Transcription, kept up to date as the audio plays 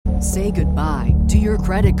Say goodbye to your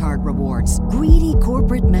credit card rewards. Greedy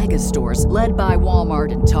corporate mega stores, led by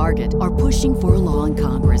Walmart and Target, are pushing for a law in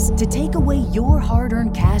Congress to take away your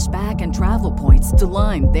hard-earned cash back and travel points to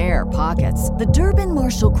line their pockets. The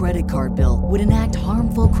Durbin-Marshall credit card bill would enact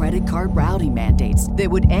harmful credit card routing mandates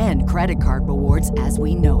that would end credit card rewards as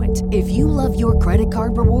we know it. If you love your credit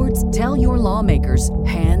card rewards, tell your lawmakers,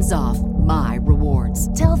 hands off my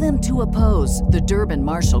rewards. Tell them to oppose the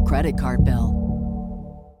Durbin-Marshall credit card bill.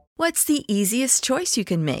 What's the easiest choice you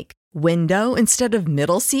can make? Window instead of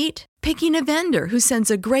middle seat? Picking a vendor who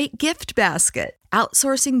sends a great gift basket?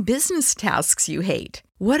 Outsourcing business tasks you hate?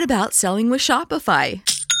 What about selling with Shopify?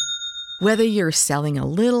 Whether you're selling a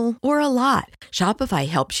little or a lot, Shopify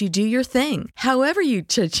helps you do your thing, however you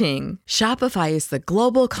cha-ching. Shopify is the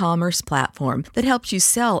global commerce platform that helps you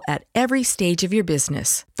sell at every stage of your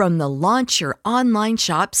business. From the launch your online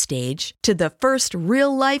shop stage to the first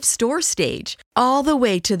real-life store stage, all the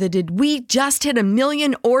way to the did we just hit 1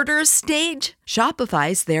 million orders stage.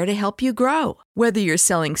 Shopify's there to help you grow. Whether you're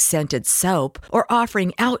selling scented soap or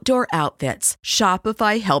offering outdoor outfits,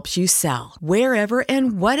 Shopify helps you sell. Wherever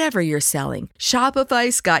and whatever you're selling,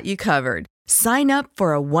 Shopify's got you covered. Sign up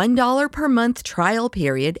for a $1 per month trial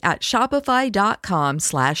period at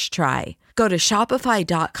shopify.com/try. Go to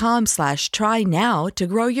shopify.com/try now to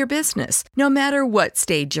grow your business, no matter what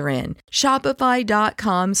stage you're in.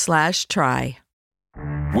 Shopify.com/try.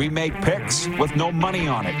 We make picks with no money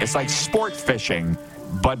on it. It's like sport fishing,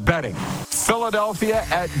 but betting. Philadelphia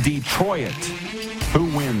at Detroit. Who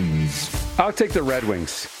wins? I'll take the Red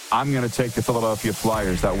Wings. I'm going to take the Philadelphia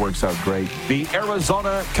Flyers. That works out great. The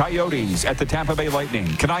Arizona Coyotes at the Tampa Bay Lightning.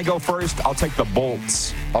 Can I go first? I'll take the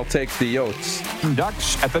Bolts. I'll take the Yotes.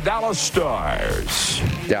 Ducks at the Dallas Stars.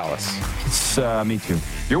 Dallas. It's me too.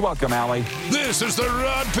 You're welcome, Allie. This is the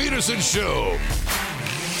Rod Peterson Show.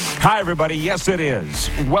 Hi, everybody. Yes, it is.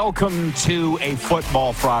 Welcome to a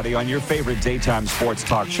Football Friday on your favorite daytime sports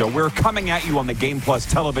talk show. We're coming at you on the Game Plus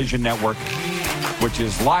television network, which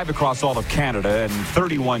is live across all of Canada and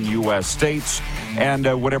 31 U.S. states, and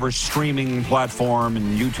whatever streaming platform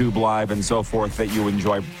and YouTube Live and so forth that you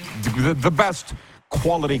enjoy. The best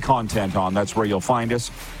quality content on. That's where you'll find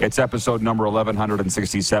us. It's episode number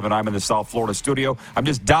 1167. I'm in the South Florida studio. I'm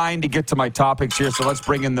just dying to get to my topics here, so let's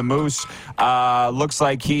bring in the Moose. Looks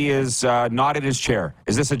like he is not in his chair.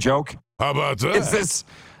 Is this a joke? How about that? Is this...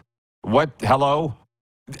 What? Hello?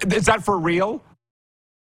 Is that for real?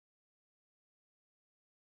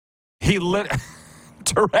 He lit...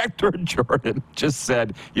 Director Jordan just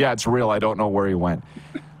said, yeah, it's real. I don't know where he went.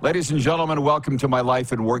 Ladies and gentlemen, welcome to my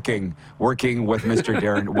life and working with Mr.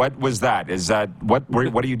 Darren. What was that? What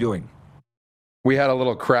are you doing? We had a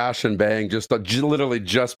little crash and bang literally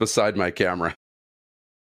just beside my camera.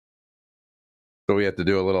 So we had to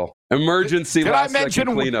do a little emergency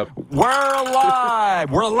last-second cleanup. We're live.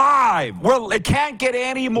 We're live. It can't get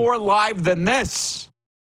any more live than this.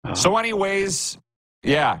 So anyways,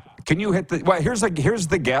 yeah. Can you hit the... Well, here's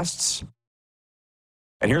the guests.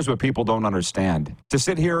 And here's what people don't understand. To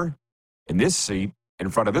sit here in this seat,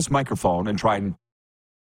 in front of this microphone, and try and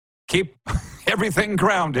keep everything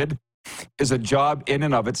grounded is a job in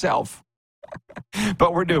and of itself.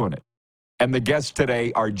 But we're doing it. And the guests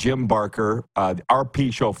today are Jim Barker,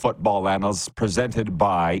 RP Show football analyst, presented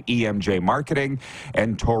by EMJ Marketing,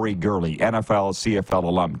 and Tori Gurley, NFL, CFL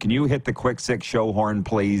alum. Can you hit the quick six show horn,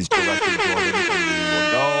 please, Director Jordan?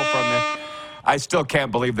 We'll go from there. I still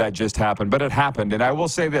can't believe that just happened, but it happened. And I will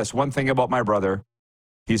say this, one thing about my brother.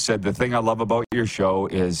 He said, the thing I love about your show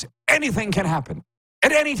is anything can happen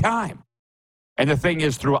at any time. And the thing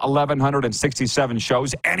is, through 1,167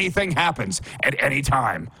 shows, anything happens at any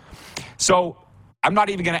time. So I'm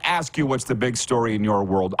not even going to ask you what's the big story in your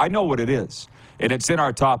world. I know what it is, and it's in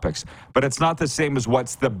our topics. But it's not the same as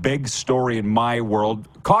what's the big story in my world.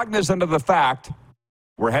 Cognizant of the fact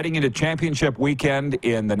we're heading into championship weekend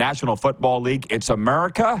in the National Football League. It's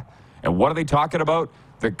America. And what are they talking about?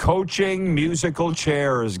 The coaching musical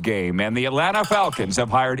chairs game. And the Atlanta Falcons have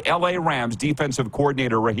hired L.A. Rams defensive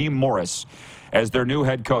coordinator Raheem Morris as their new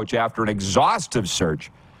head coach after an exhaustive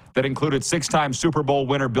search that included six-time Super Bowl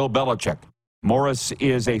winner Bill Belichick. Morris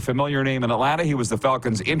is a familiar name in Atlanta. He was the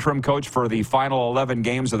Falcons' interim coach for the final 11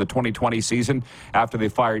 games of the 2020 season after they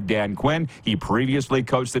fired Dan Quinn. He previously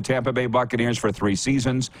coached the Tampa Bay Buccaneers for 3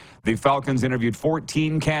 seasons. The Falcons interviewed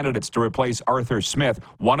 14 candidates to replace Arthur Smith.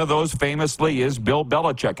 One of those famously is Bill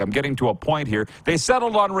Belichick. I'm getting to a point here. They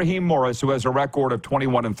settled on Raheem Morris, who has a record of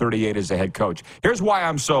 21-38 as a head coach. Here's why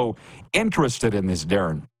I'm so interested in this,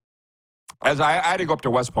 Darren. As I had to go up to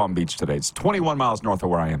West Palm Beach today. It's 21 miles north of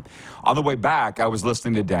where I am. On the way back, I was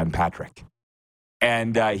listening to Dan Patrick.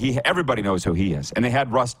 And everybody knows who he is. And they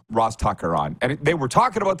had Ross Tucker on. And they were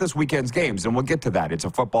talking about this weekend's games, and we'll get to that. It's a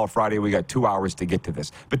Football Friday. We got 2 hours to get to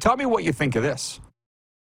this. But tell me what you think of this.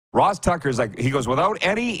 Ross Tucker's like, he goes, without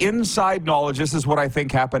any inside knowledge, this is what I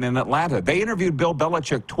think happened in Atlanta. They interviewed Bill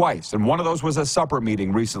Belichick twice, and one of those was a supper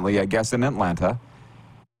meeting recently, I guess, in Atlanta.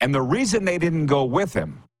 And the reason they didn't go with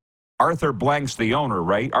him, Arthur Blank's the owner,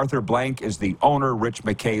 right? Arthur Blank is the owner. Rich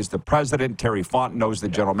McKay is the president. Terry Fontenot's the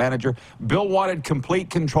general manager. Bill wanted complete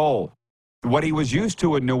control. What he was used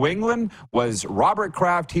to in New England was Robert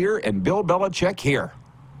Kraft here and Bill Belichick here.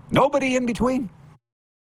 Nobody in between.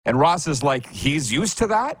 And Ross is like, he's used to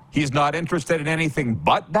that. He's not interested in anything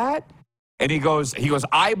but that. And he goes,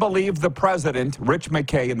 I believe the president, Rich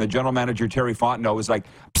McKay, and the general manager, Terry Fontenot, is like,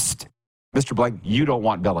 psst, Mr. Blank, you don't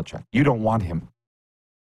want Belichick. You don't want him.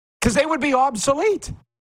 Because they would be obsolete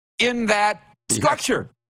in that structure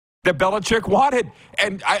that Belichick wanted.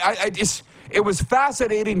 And it was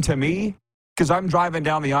fascinating to me because I'm driving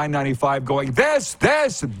down the I-95 going, this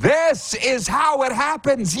is how it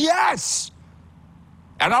happens. Yes.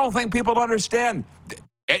 And I don't think people understand.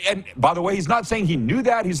 And by the way, he's not saying he knew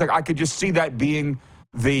that. He's like, I could just see that being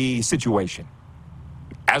the situation.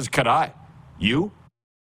 As could I. You?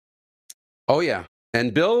 Oh, yeah.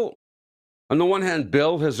 And Bill, on the one hand,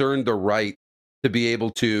 Bill has earned the right to be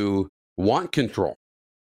able to want control.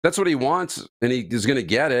 That's what he wants, and he is going to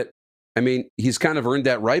get it. I mean, he's kind of earned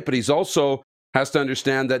that right, but he's also has to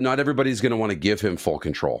understand that not everybody's going to want to give him full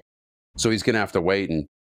control. So he's going to have to wait, and,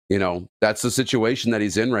 that's the situation that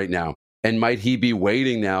he's in right now. And might he be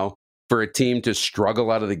waiting now for a team to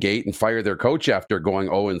struggle out of the gate and fire their coach after going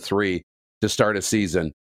 0-3 to start a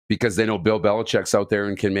season because they know Bill Belichick's out there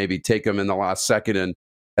and can maybe take him in the last second and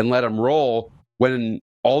let them roll when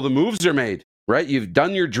all the moves are made, right? You've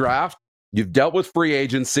done your draft, you've dealt with free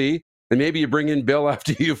agency, and maybe you bring in Bill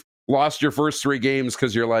after you've lost your first 3 games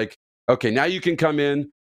because you're like, okay, now you can come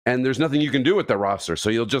in and there's nothing you can do with the roster, so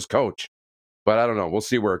you'll just coach. But I don't know. We'll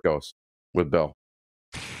see where it goes with Bill.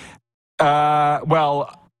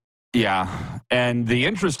 Well, yeah. And the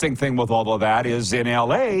interesting thing with all of that is in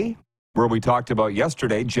L.A., where we talked about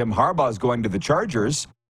yesterday, Jim Harbaugh is going to the Chargers.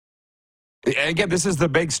 Again, this is the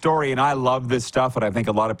big story, and I love this stuff, and I think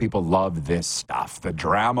a lot of people love this stuff, the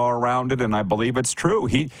drama around it, and I believe it's true.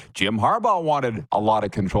 Jim Harbaugh wanted a lot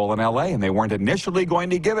of control in L.A., and they weren't initially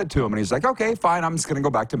going to give it to him, and he's like, okay, fine, I'm just going to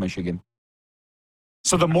go back to Michigan.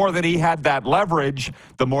 So the more that he had that leverage,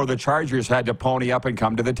 the more the Chargers had to pony up and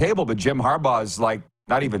come to the table, but Jim Harbaugh is like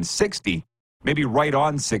not even 60, maybe right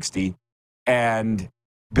on 60, and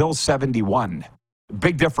Bill's 71.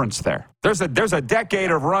 Big difference there. There's a decade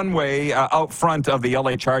of runway out front of the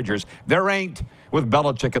LA Chargers. There ain't with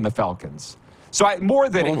Belichick and the Falcons. So more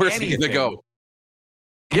than anything, to go.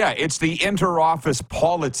 Yeah, it's the inter-office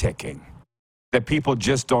politicking that people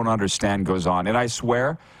just don't understand goes on. And I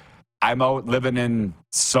swear, I'm out living in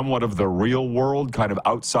somewhat of the real world, kind of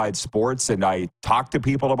outside sports, and I talk to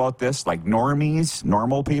people about this, like normies,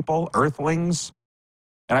 normal people, earthlings.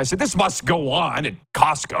 And I said, this must go on at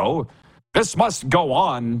Costco. This must go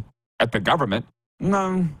on at the government.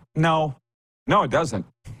 No, it doesn't.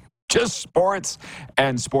 Just sports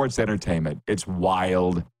and sports entertainment. It's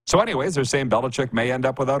wild. So anyways, they're saying Belichick may end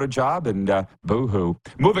up without a job, and boo-hoo.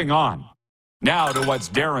 Moving on. Now to what's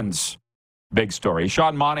Darren's big story.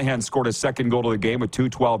 Sean Monahan scored his second goal of the game with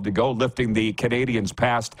 2:12 to go, lifting the Canadians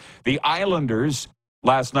past the Islanders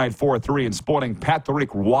last night 4-3, and spoiling Patrick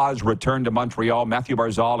Roy's return to Montreal. Matthew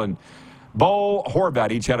Barzal and Bo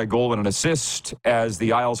Horvat each had a goal and an assist as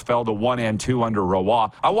the Isles fell to 1-2 under Roy.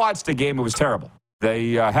 I watched the game. It was terrible.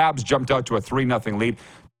 The Habs jumped out to a 3-0 lead.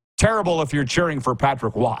 Terrible if you're cheering for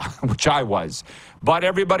Patrick Roy, which I was. But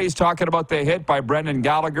everybody's talking about the hit by Brendan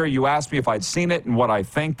Gallagher. You asked me if I'd seen it and what I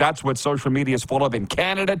think. That's what social media is full of in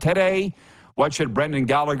Canada today. What should Brendan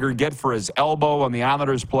Gallagher get for his elbow on the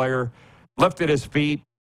Islanders player? Lifted his feet.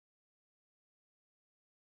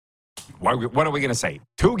 What are we going to say?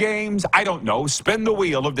 2 games? I don't know. Spin the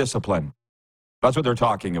wheel of discipline. That's what they're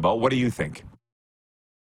talking about. What do you think?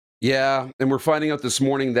 Yeah, and we're finding out this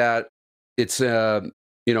morning that it's a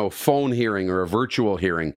phone hearing or a virtual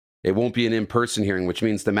hearing. It won't be an in-person hearing, which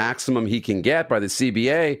means the maximum he can get by the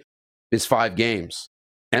CBA is 5 games.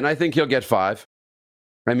 And I think he'll get 5.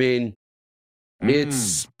 I mean,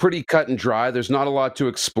 it's pretty cut and dry. There's not a lot to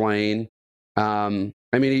explain.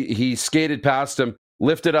 He skated past him,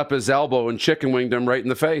 lifted up his elbow, and chicken winged him right in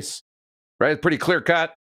the face. Right? Pretty clear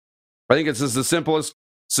cut. I think it's just the simplest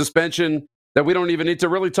suspension that we don't even need to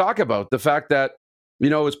really talk about. The fact that,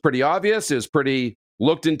 it's pretty obvious,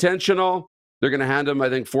 looked intentional. They're going to hand him, I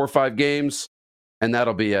think, 4 or 5 games, and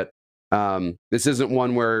that'll be it. This isn't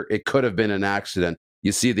one where it could have been an accident.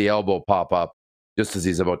 You see the elbow pop up just as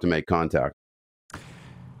he's about to make contact.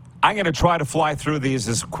 I'm going to try to fly through these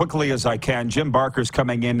as quickly as I can. Jim Barker's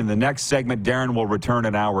coming in the next segment. Darren will return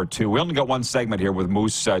an hour or two. We only got one segment here with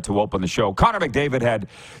Moose to open the show. Connor McDavid had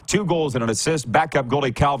 2 goals and an assist. Backup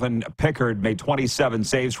goalie Calvin Pickard made 27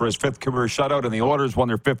 saves for his 5th career shutout, and the Oilers won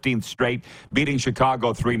their 15th straight, beating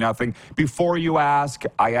Chicago 3-0. Before you ask,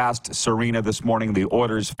 I asked Serena this morning, the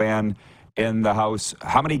Oilers fan in the house,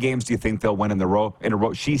 how many games do you think they'll win in a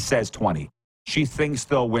row? She says 20. She thinks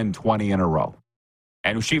they'll win 20 in a row.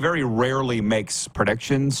 And she very rarely makes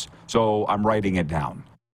predictions, so I'm writing it down.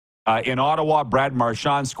 In Ottawa, Brad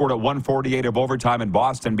Marchand scored at 1:48 of overtime, and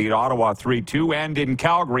Boston beat Ottawa 3-2. And in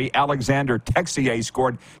Calgary, Alexander Texier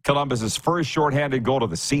scored Columbus's first shorthanded goal of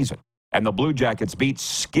the season. And the Blue Jackets beat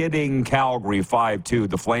skidding Calgary 5-2.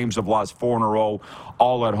 The Flames have lost 4 in a row,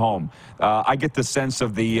 all at home. I get the sense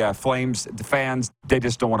of the Flames, the fans, they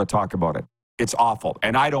just don't want to talk about it. It's awful,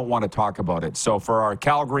 and I don't want to talk about it. So for our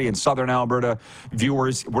Calgary and Southern Alberta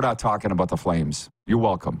viewers, we're not talking about the Flames. You're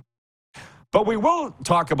welcome. But we will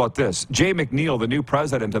talk about this. Jay McNeil, the new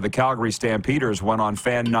president of the Calgary Stampeders, went on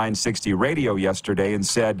Fan 960 radio yesterday and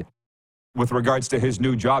said, with regards to his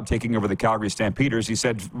new job taking over the Calgary Stampeders, he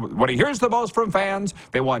said, what he hears the most from fans,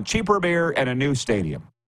 they want cheaper beer and a new stadium.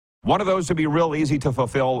 One of those would be real easy to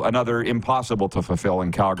fulfill, another impossible to fulfill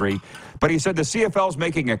in Calgary. But he said the CFL's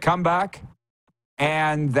making a comeback,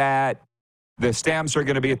 and that the Stamps are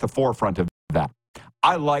going to be at the forefront of that.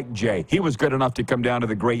 I like Jay. He was good enough to come down to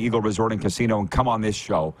the Grey Eagle Resort and Casino and come on this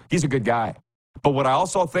show. He's a good guy. But what I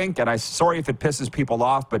also think, and I'm sorry if it pisses people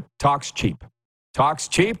off, but talk's cheap. Talk's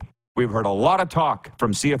cheap. We've heard a lot of talk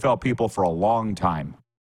from CFL people for a long time.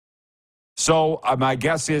 So my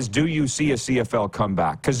guess is, do you see a CFL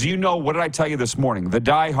comeback? Because what did I tell you this morning? The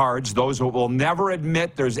diehards, those who will never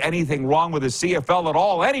admit there's anything wrong with the CFL at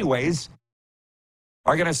all anyways,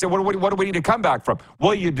 are going to say, what do we need to come back from?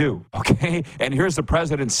 Well, you do, okay? And here's the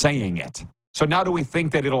president saying it. So now do we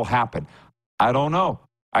think that it'll happen? I don't know.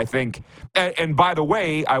 I think, and by the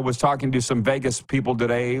way, I was talking to some Vegas people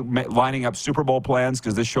today, lining up Super Bowl plans,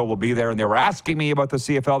 because this show will be there, and they were asking me about the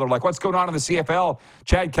CFL. They're like, what's going on in the CFL?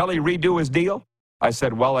 Chad Kelly redo his deal? I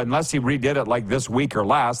said, well, unless he redid it like this week or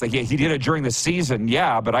last. Like, he did it during the season,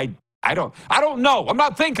 yeah, but I don't know. I'm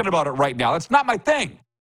not thinking about it right now. That's not my thing.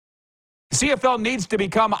 CFL needs to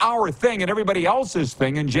become our thing and everybody else's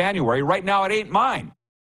thing in January. Right now, it ain't mine.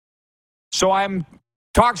 So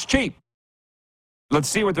talk's cheap. Let's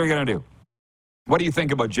see what they're going to do. What do you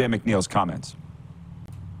think about Jay McNeil's comments?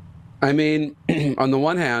 I mean, on the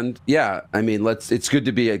one hand, yeah, I mean, it's good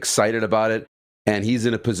to be excited about it. And he's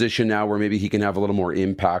in a position now where maybe he can have a little more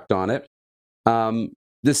impact on it. The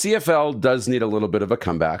CFL does need a little bit of a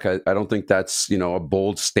comeback. I don't think that's, a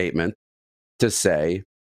bold statement to say.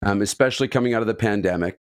 Especially coming out of the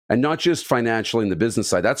pandemic, and not just financially in the business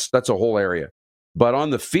side. That's a whole area. But on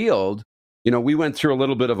the field, we went through a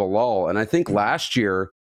little bit of a lull, and I think last year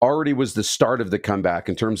already was the start of the comeback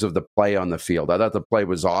in terms of the play on the field. I thought the play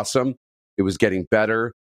was awesome. It was getting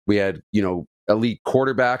better. We had, elite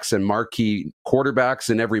quarterbacks and marquee quarterbacks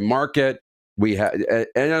in every market. We had, and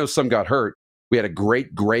I know some got hurt. We had a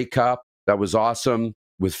great Grey Cup that was awesome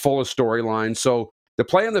with full of storylines. So the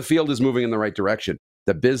play on the field is moving in the right direction.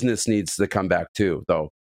 The business needs to come back too, though.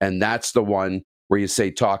 And that's the one where you say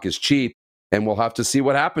talk is cheap, and we'll have to see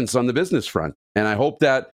what happens on the business front. And I hope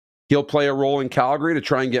that he'll play a role in Calgary to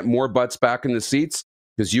try and get more butts back in the seats,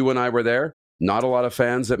 because you and I were there. Not a lot of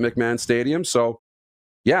fans at McMahon Stadium. So,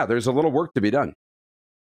 yeah, there's a little work to be done.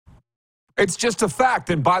 It's just a fact.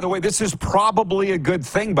 And by the way, this is probably a good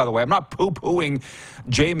thing, by the way. I'm not poo-pooing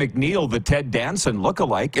Jay McNeil, the Ted Danson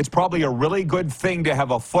lookalike. It's probably a really good thing to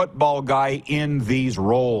have a football guy in these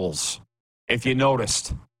roles, if you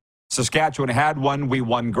noticed. Saskatchewan had one. We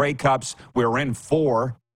won Grey Cups. We were in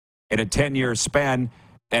 4 in a 10-year span.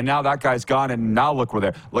 And now that guy's gone, and now look, we're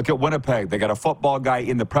there. Look at Winnipeg. They got a football guy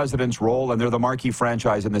in the president's role, and they're the marquee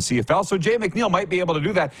franchise in the CFL. So Jay McNeil might be able to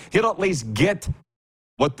do that. He'll at least get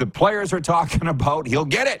what the players are talking about. He'll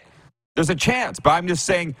get it. There's a chance. But I'm just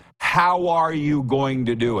saying, how are you going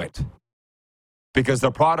to do it? Because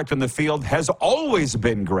the product in the field has always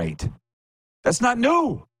been great. That's not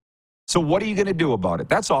new. So what are you going to do about it?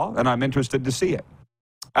 That's all, and I'm interested to see it.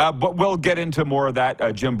 But we'll get into more of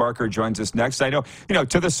that. Jim Barker joins us next. I know,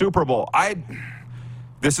 to the Super Bowl.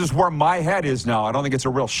 This is where my head is now. I don't think it's a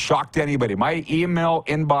real shock to anybody. My email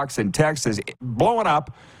inbox and text is blowing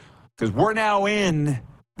up because we're now in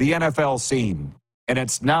the NFL scene. And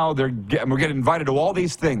it's now we're getting invited to all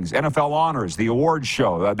these things, NFL honors, the awards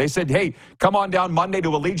show. They said, hey, come on down Monday to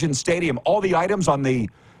Allegiant Stadium. All the items on the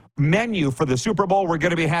menu for the Super Bowl. We're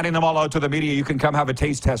going to be handing them all out to the media. You can come have a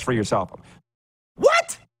taste test for yourself.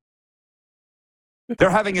 What? They're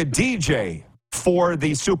having a DJ for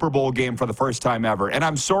the Super Bowl game for the first time ever. And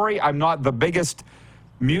I'm sorry, I'm not the biggest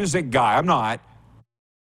music guy. I'm not.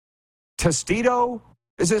 Testito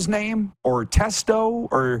is his name? Or Testo?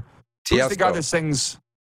 Or who's the guy that sings?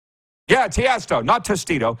 Yeah, Tiesto. Not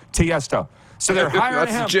Testito. Tiesto. So they're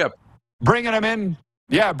hiring him. Chip. Bringing him in.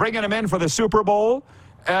 Yeah, bringing him in for the Super Bowl.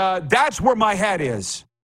 That's where my head is.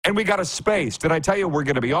 And we got a space. Did I tell you we're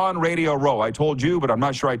going to be on Radio Row? I told you, but I'm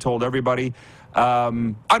not sure I told everybody.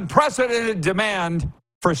 Unprecedented demand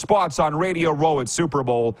for spots on Radio Row at Super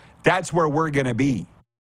Bowl. That's where we're going to be.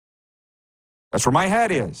 That's where my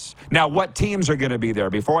head is. Now, what teams are going to be there?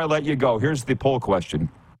 Before I let you go, here's the poll question.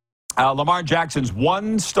 Lamar Jackson's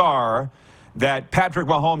one star that Patrick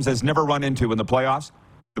Mahomes has never run into in the playoffs.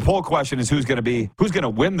 The poll question is who's going to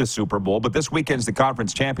win the Super Bowl, but this weekend's the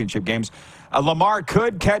conference championship games. Lamar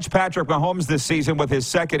could catch Patrick Mahomes this season with his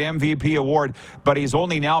second MVP award, but he's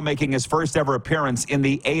only now making his first ever appearance in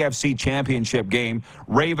the AFC championship game.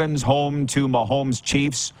 Ravens home to Mahomes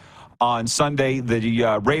Chiefs on Sunday.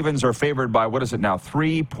 The Ravens are favored by, what is it now,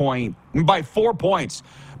 4 points.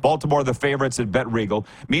 Baltimore, the favorites at Bet Regal.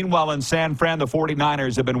 Meanwhile, in San Fran, the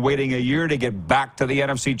 49ers have been waiting a year to get back to the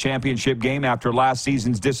NFC Championship game after last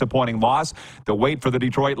season's disappointing loss. The wait for the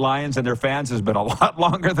Detroit Lions and their fans has been a lot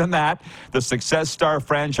longer than that. The Success Star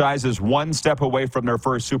franchise is one step away from their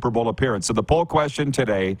first Super Bowl appearance. So the poll question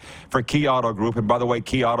today for Key Auto Group, and by the way,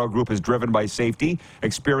 Key Auto Group is driven by safety.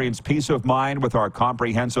 Experience peace of mind with our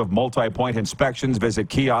comprehensive multi-point inspections. Visit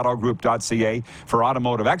keyautogroup.ca for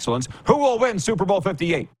automotive excellence. Who will win Super Bowl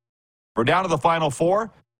 58? We're down to the Final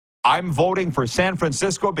Four. I'm voting for San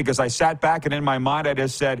Francisco because I sat back and in my mind I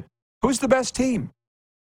just said, who's the best team?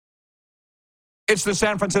 It's the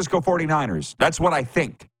San Francisco 49ers. That's what I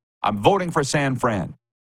think. I'm voting for San Fran.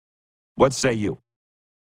 What say you?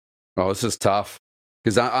 Oh, this is tough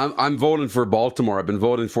because I'm voting for Baltimore. I've been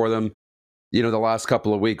voting for them, the last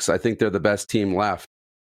couple of weeks. I think they're the best team left.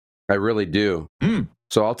 I really do.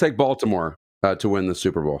 So I'll take Baltimore to win the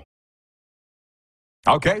Super Bowl.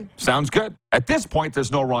 Okay, sounds good. At this point,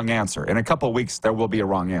 there's no wrong answer. In a couple of weeks, there will be a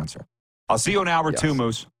wrong answer. I'll see you in hour 2,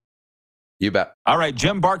 Moose. You bet. All right,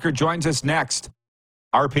 Jim Barker joins us next.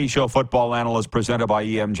 RP Show football analyst presented by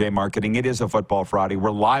EMJ Marketing. It is a Football Friday. We're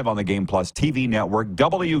live on the Game Plus TV network,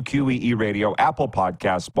 WQEE Radio, Apple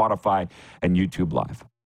Podcasts, Spotify, and YouTube Live.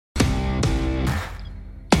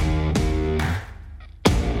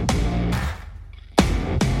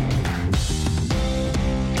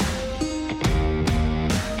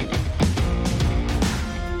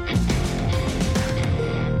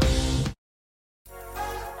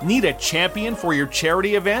 Need a champion for your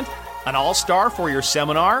charity event? An all-star for your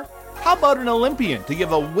seminar? How about an Olympian to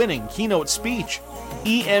give a winning keynote speech?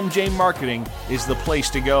 EMJ Marketing is the place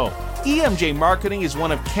to go. EMJ Marketing is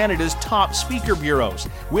one of Canada's top speaker bureaus,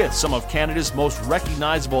 with some of Canada's most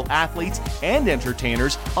recognizable athletes and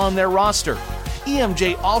entertainers on their roster.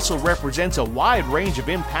 EMJ also represents a wide range of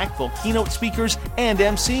impactful keynote speakers and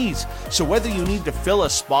MCs. So whether you need to fill a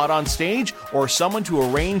spot on stage or someone to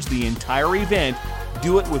arrange the entire event,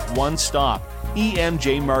 do it with one stop,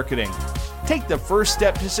 EMJ Marketing. Take the first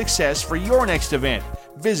step to success for your next event.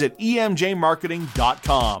 Visit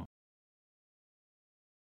emjmarketing.com.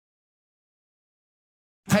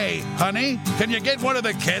 Hey, honey, can you get one of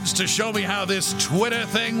the kids to show me how this Twitter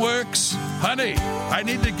thing works? Honey, I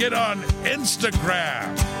need to get on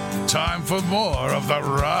Instagram. Time for more of the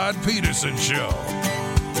Rod Peterson Show.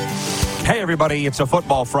 Hey, everybody, it's a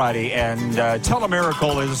Football Friday, and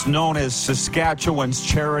Telemiracle is known as Saskatchewan's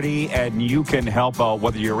charity, and you can help out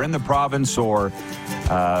whether you're in the province or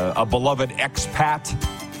a beloved expat.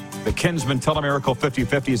 The Kinsman Telemiracle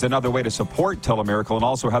 50/50 is another way to support Telemiracle and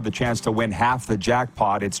also have the chance to win half the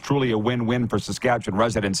jackpot. It's truly a win-win for Saskatchewan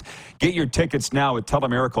residents. Get your tickets now at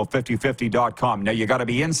telemiracle5050.com. Now, you got to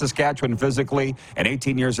be in Saskatchewan physically and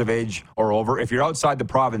 18 years of age or over. If you're outside the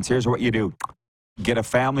province, here's what you do. Get a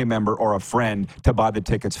family member or a friend to buy the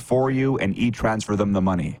tickets for you and e-transfer them the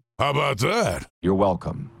money. How about that? You're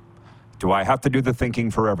welcome. Do I have to do the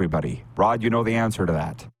thinking for everybody? Rod, you know the answer to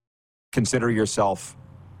that. Consider yourself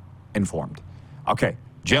informed. Okay,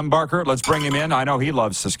 Jim Barker, let's bring him in. I know he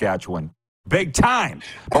loves Saskatchewan. Big time.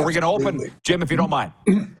 But we're going to open, Jim, if you don't mind.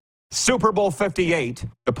 Super Bowl 58,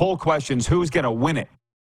 the poll questions, who's going to win it?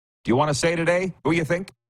 Do you want to say today? Who you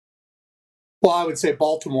think? Well, I would say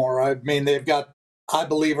Baltimore. I mean, they've got, I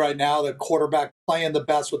believe right now, the quarterback playing the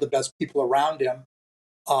best with the best people around him.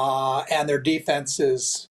 And their defense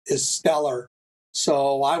is stellar.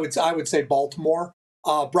 So I would say Baltimore.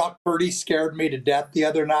 Brock Purdy scared me to death the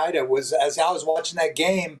other night. It was, as I was watching that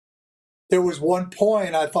game, there was one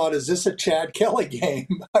point I thought, is this a Chad Kelly game?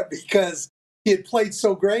 Because he had played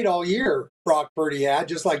so great all year, Brock Purdy had,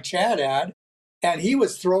 just like Chad had. And he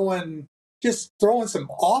was throwing some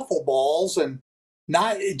awful balls, and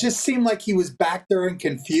it just seemed like he was back there and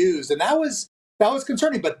confused. And that was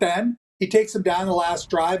concerning. But then he takes them down the last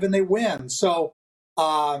drive and they win. So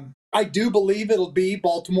I do believe it'll be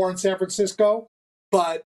Baltimore and San Francisco.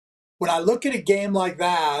 But when I look at a game like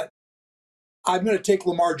that, I'm going to take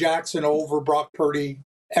Lamar Jackson over Brock Purdy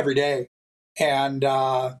every day. And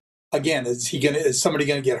again, is somebody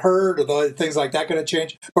going to get hurt, or things like that going to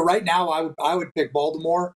change? But right now, I would pick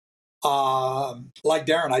Baltimore. Like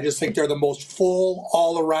Darren, I just think they're the most full,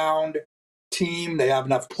 all-around team. They have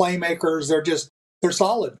enough playmakers. They're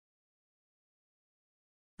solid.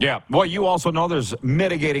 Yeah. Well, you also know there's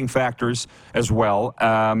mitigating factors as well.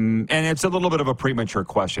 And it's a little bit of a premature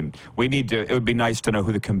question. It would be nice to know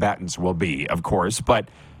who the combatants will be, of course. But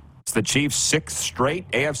it's the Chiefs' 6th straight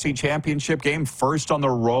AFC Championship game, first on the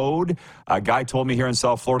road. A guy told me here in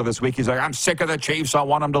South Florida this week, he's like, I'm sick of the Chiefs. I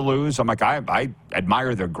want them to lose. I'm like, I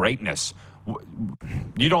admire their greatness.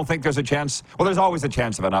 You don't think there's a chance? Well, there's always a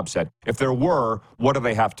chance of an upset. If there were, what do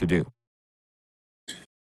they have to do?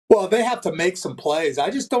 Well, they have to make some plays. I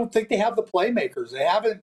just don't think they have the playmakers. They have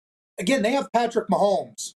Patrick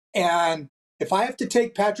Mahomes. And if I have to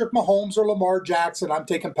take Patrick Mahomes or Lamar Jackson, I'm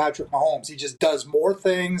taking Patrick Mahomes. He just does more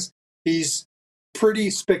things. He's pretty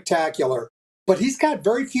spectacular. But he's got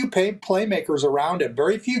very few playmakers around him,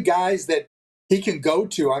 very few guys that he can go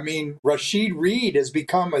to. I mean, Rashid Reed has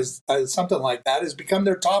become something like that, has become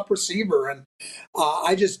their top receiver. And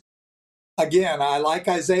I like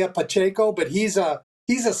Isaiah Pacheco, but he's a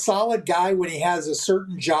solid guy when he has a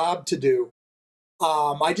certain job to do.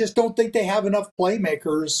 I just don't think they have enough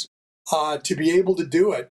playmakers to be able to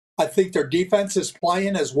do it. I think their defense is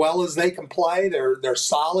playing as well as they can play. They're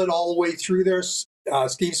solid all the way through there.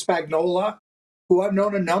 Steve Spagnuolo, who I've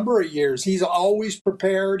known a number of years, he's always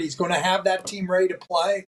prepared. He's going to have that team ready to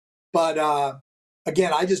play. But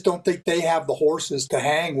again, I just don't think they have the horses to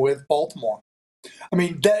hang with Baltimore. I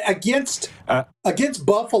mean, against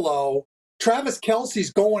Buffalo, Travis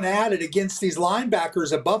Kelce's going at it against these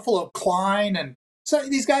linebackers at Buffalo, Klein, and so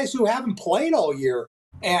these guys who haven't played all year.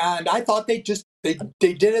 And I thought they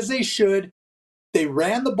did as they should. They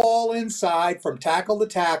ran the ball inside from tackle to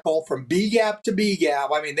tackle, from B gap to B gap.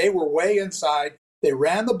 I mean, they were way inside. They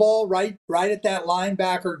ran the ball right at that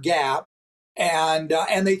linebacker gap, and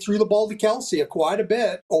they threw the ball to Kelce quite a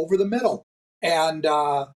bit over the middle. And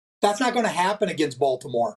that's not going to happen against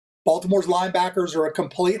Baltimore. Baltimore's linebackers are a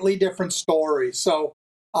completely different story. So,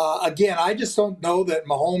 again, I just don't know that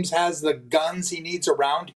Mahomes has the guns he needs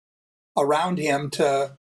around him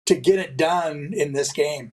to get it done in this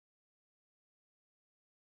game.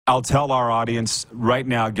 I'll tell our audience right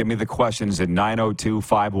now, give me the questions at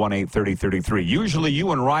 902-518-3033. Usually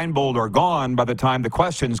you and Reinbold are gone by the time the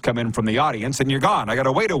questions come in from the audience, and you're gone. I got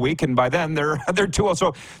to wait a week, and by then they're too.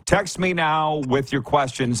 So text me now with your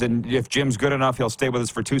questions, and if Jim's good enough, he'll stay with us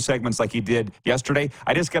for 2 segments like he did yesterday.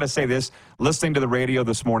 I just got to say this, listening to the radio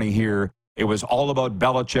this morning here, it was all about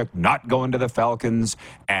Belichick not going to the Falcons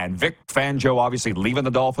and Vic Fangio obviously leaving the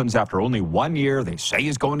Dolphins after only 1 year. They say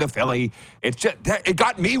he's going to Philly. It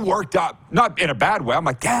got me worked up, not in a bad way. I'm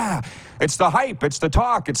like, yeah, it's the hype, it's the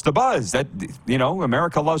talk, it's the buzz. That,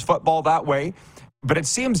 America loves football that way. But it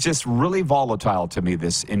seems just really volatile to me,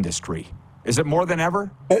 this industry. Is it more than ever,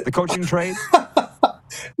 the coaching trade?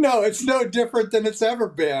 No, it's no different than it's ever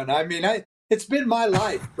been. I mean, it's been my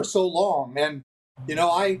life for so long. And,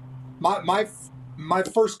 my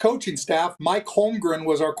first coaching staff, Mike Holmgren,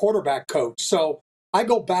 was our quarterback coach. So I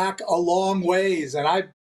go back a long ways. And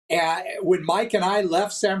when Mike and I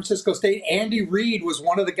left San Francisco State, Andy Reid was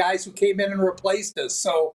one of the guys who came in and replaced us.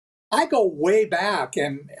 So I go way back,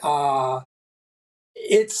 and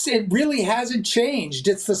it really hasn't changed.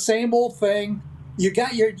 It's the same old thing. You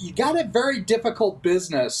got a very difficult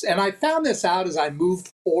business, and I found this out as I moved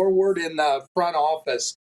forward in the front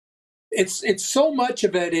office. It's so much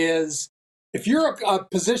of it is, if you're a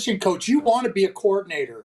position coach, you want to be a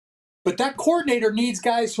coordinator, but that coordinator needs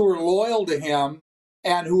guys who are loyal to him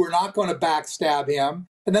and who are not going to backstab him.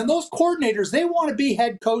 And then those coordinators, they want to be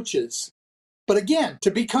head coaches. But again,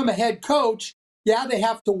 to become a head coach, yeah, they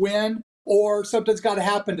have to win, or something's got to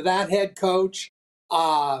happen to that head coach.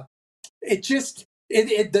 The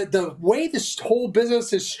way this whole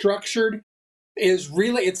business is structured is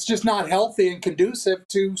really, it's just not healthy and conducive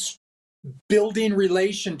to building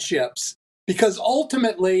relationships, because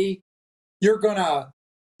ultimately you're gonna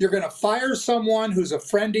fire someone who's a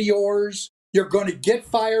friend of yours, You're going to get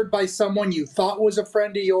fired by someone you thought was a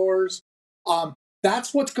friend of yours.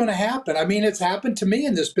 That's what's going to happen. I mean, it's happened to me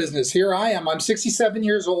in this business. Here I am. I'm 67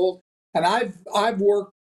 years old, and I've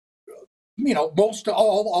worked, most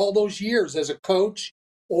all those years as a coach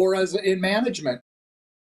or in management.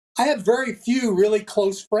 I have very few really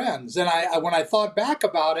close friends, and when I thought back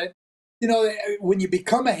about it, when you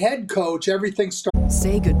become a head coach, everything starts.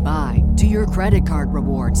 Say goodbye to your credit card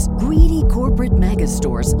rewards. Greedy corporate mega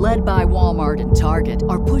stores, led by Walmart and Target,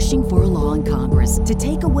 are pushing for a law in Congress to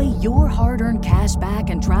take away your hard-earned cash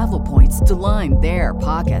back and travel points to line their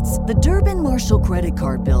pockets. The Durbin-Marshall credit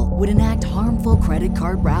card bill would enact harmful credit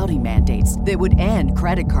card routing mandates that would end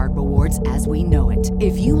credit card rewards as we know it.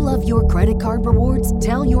 If you love your credit card rewards,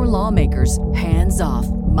 tell your lawmakers, hands off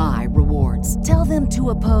my rewards. Tell them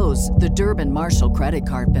to oppose the Durbin-Marshall credit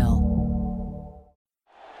card bill.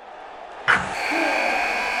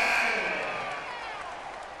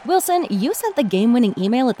 Wilson, you sent the game-winning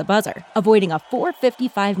email at the buzzer, avoiding a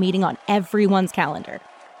 4:55 meeting on everyone's calendar.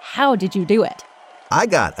 How did you do it? I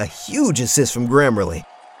got a huge assist from Grammarly,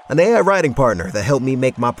 an AI writing partner that helped me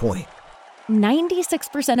make my point.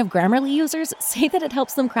 96% of Grammarly users say that it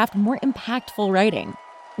helps them craft more impactful writing.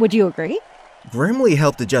 Would you agree? Grammarly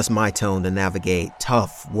helped adjust my tone to navigate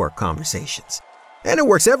tough work conversations. And it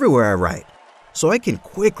works everywhere I write, so I can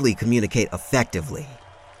quickly communicate effectively.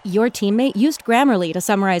 Your teammate used Grammarly to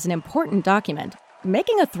summarize an important document,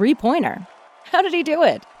 making a 3-pointer. How did he do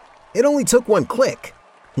it? It only took one click.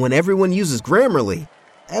 When everyone uses Grammarly,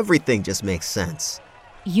 everything just makes sense.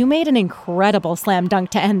 You made an incredible slam dunk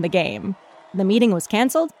to end the game. The meeting was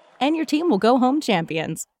canceled, and your team will go home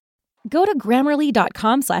champions. Go to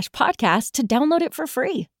Grammarly.com/podcast to download it for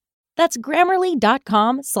free. That's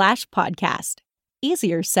Grammarly.com/podcast.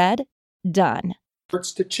 Easier said, done.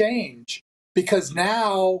 To change, because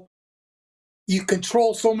now you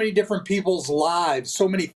control so many different people's lives, so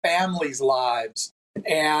many families' lives.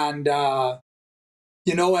 And, as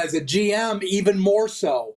a GM, even more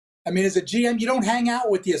so. I mean, as a GM, you don't hang out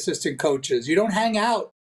with the assistant coaches. You don't hang out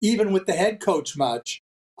even with the head coach much.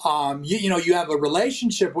 You have a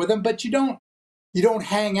relationship with them, but you don't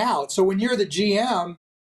hang out. So when you're the GM,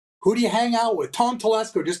 who do you hang out with? Tom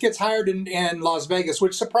Telesco just gets hired in Las Vegas,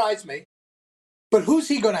 which surprised me. But who's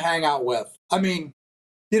he going to hang out with? I mean,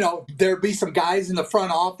 there'd be some guys in the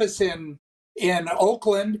front office in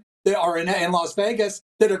Oakland that are in Las Vegas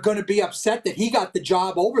that are going to be upset that he got the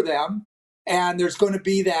job over them. And there's going to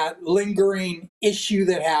be that lingering issue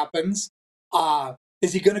that happens.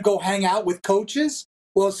 Is he going to go hang out with coaches?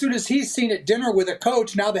 Well, as soon as he's seen at dinner with a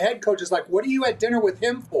coach, now the head coach is like, what are you at dinner with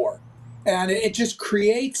him for? And it just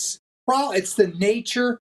creates problems. It's the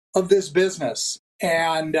nature of this business.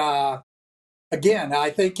 And again, I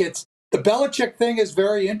think the Belichick thing is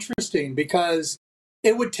very interesting because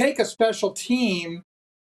it would take a special team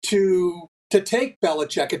to take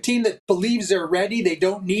Belichick, a team that believes they're ready, they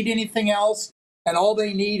don't need anything else, and all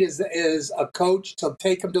they need is a coach to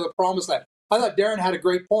take them to the promised land. I thought Darren had a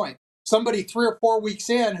great point. Somebody 3 or 4 weeks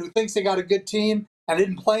in who thinks they got a good team and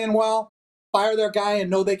isn't playing well, fire their guy and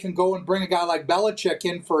know they can go and bring a guy like Belichick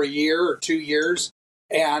in for a year or 2 years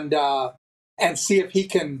and see if he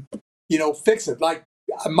can, fix it. Like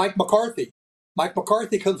Mike McCarthy. Mike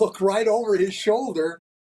McCarthy could look right over his shoulder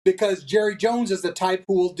because Jerry Jones is the type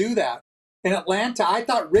who will do that. In Atlanta, I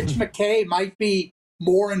thought Rich McKay might be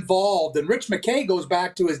more involved. And Rich McKay goes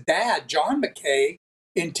back to his dad, John McKay,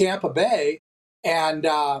 in Tampa Bay. And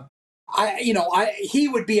he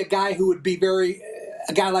would be a guy who would be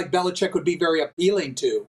a guy like Belichick would be very appealing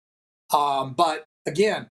to. But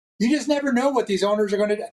again, you just never know what these owners are going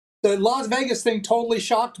to do. The Las Vegas thing totally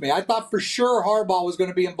shocked me. I thought for sure Harbaugh was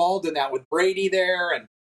going to be involved in that with Brady there and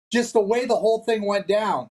just the way the whole thing went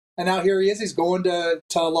down. And now here he is. He's going to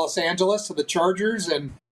Los Angeles, to the Chargers,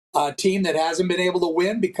 and a team that hasn't been able to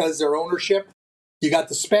win because their ownership. You got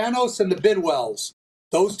the Spanos and the Bidwells.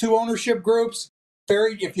 Those two ownership groups,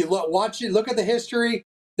 if you look at the history,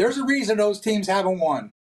 there's a reason those teams haven't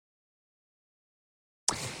won.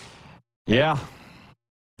 Yeah.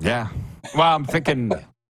 Well, I'm thinking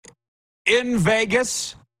in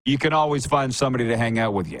Vegas, you can always find somebody to hang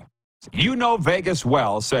out with you. You know Vegas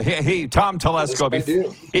well, so Tom Telesco,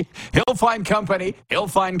 he'll find company.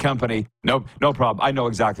 No problem. I know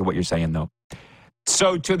exactly what you're saying, though.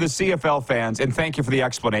 So to the CFL fans, and thank you for the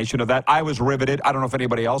explanation of that. I was riveted. I don't know if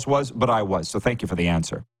anybody else was, but I was. So thank you for the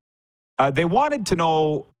answer. They wanted to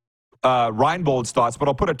know Reinbold's thoughts, but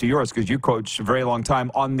I'll put it to yours because you coached a very long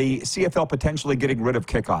time on the CFL potentially getting rid of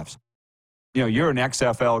kickoffs. You're an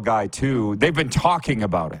XFL guy, too. They've been talking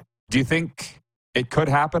about it. Do you think it could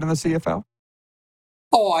happen in the CFL?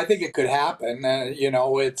 Oh, I think it could happen.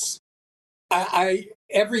 It's I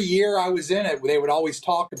every year I was in it, they would always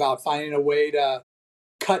talk about finding a way to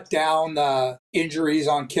cut down the injuries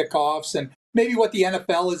on kickoffs, and maybe what the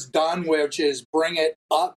NFL has done, which is bring it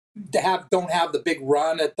up to don't have the big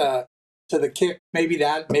run at to the kick. Maybe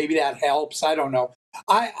that helps. I don't know.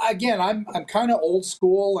 I'm kind of old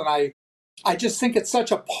school, and I just think it's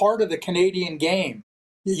such a part of the Canadian game.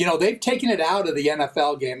 You know, they've taken it out of the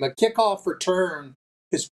NFL game. The kickoff return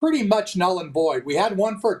is pretty much null and void. We had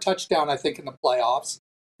one for a touchdown, I think, in the playoffs,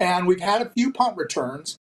 and we've had a few punt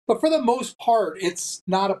returns. But for the most part, it's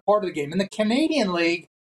not a part of the game. In the Canadian League,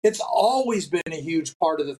 it's always been a huge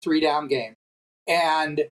part of the 3-down game.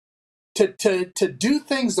 And to do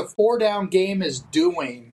things the 4-down game is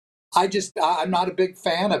doing, I'm not a big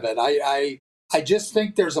fan of it. I just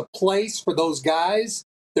think there's a place for those guys.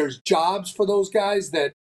 There's jobs for those guys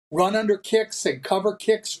that run under kicks and cover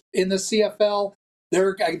kicks in the CFL.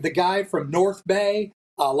 They're the guy from North Bay.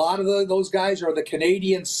 A lot of those guys are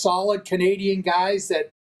the solid Canadian guys that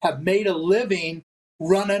have made a living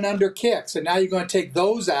running under kicks. And now you're going to take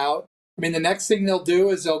those out. I mean, the next thing they'll do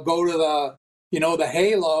is they'll go to the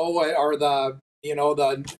halo, or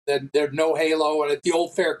there's no halo, and the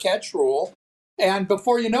old fair catch rule. And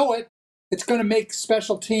before you know it, it's going to make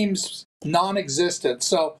special teams non-existent.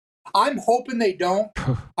 So I'm hoping they don't.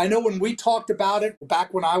 I know when we talked about it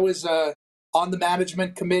back when I was on the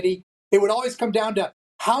management committee, it would always come down to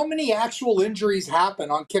how many actual injuries happen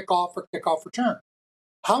on kickoff or kickoff return.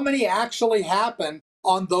 How many actually happen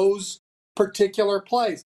on those particular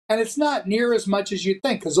plays? And it's not near as much as you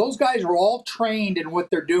think, because those guys are all trained in what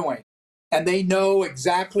they're doing. And they know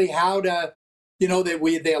exactly how to,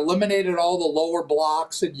 they eliminated all the lower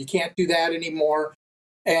blocks, and you can't do that anymore.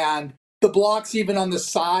 And the blocks even on the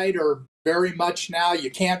side are very much now,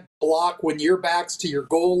 you can't block when your back's to your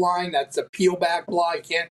goal line. That's a peel back block. You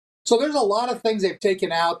can't. So there's a lot of things they've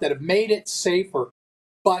taken out that have made it safer.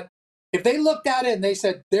 But if they looked at it and they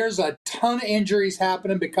said, there's a ton of injuries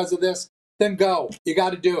happening because of this, then go. You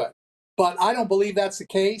got to do it. But I don't believe that's the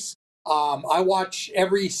case. I watch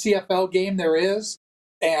every CFL game there is,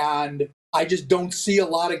 and I just don't see a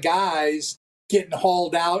lot of guys getting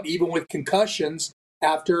hauled out, even with concussions,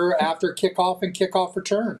 after kickoff and kickoff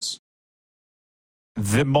returns.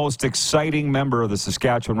 The most exciting member of the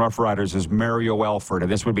Saskatchewan Roughriders is Mario Alford,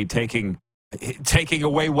 and this would be taking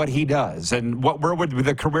away what he does. And where would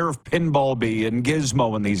the career of Pinball be, and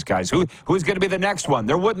Gizmo and these guys? Who's going to be the next one?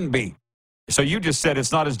 There wouldn't be. So you just said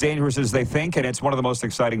it's not as dangerous as they think, and it's one of the most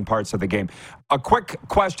exciting parts of the game. A quick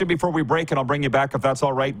question before we break, and I'll bring you back if that's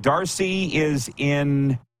all right. Darcy is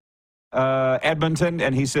in Edmonton,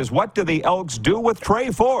 and he says, what do the Elks do with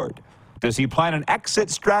Trey Ford? Does he plan an exit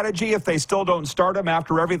strategy if they still don't start him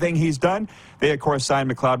after everything he's done? They, of course,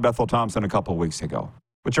 signed McLeod Bethel-Thompson a couple of weeks ago.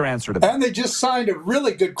 What's your answer to that? And they just signed a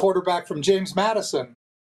really good quarterback from James Madison,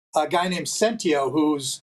 a guy named Centio,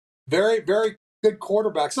 who's very, very good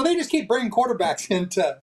quarterback. So they just keep bringing quarterbacks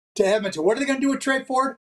into Edmonton. What are they going to do with Trey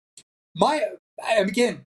Ford?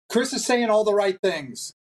 Again, Chris is saying all the right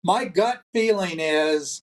things. My gut feeling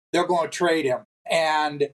is they're going to trade him.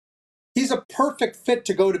 And he's a perfect fit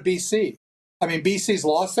to go to BC. I mean, BC's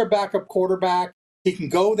lost their backup quarterback. He can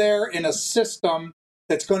go there in a system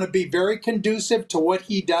that's going to be very conducive to what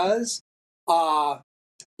he does. But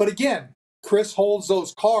again, Chris holds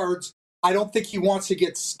those cards. I don't think he wants to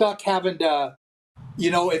get stuck having to,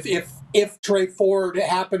 if Trey Ford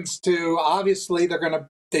happens to, obviously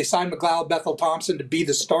they signed McLeod Bethel-Thompson to be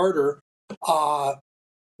the starter.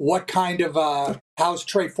 What kind of, how's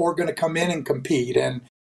Trey Ford going to come in and compete? And,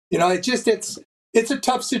 it's a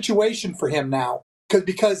tough situation for him now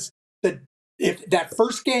because if that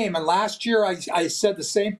first game, and last year I said the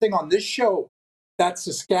same thing on this show, that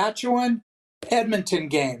Saskatchewan Edmonton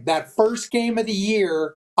game, that first game of the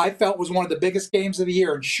year, I felt was one of the biggest games of the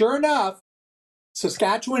year. And sure enough,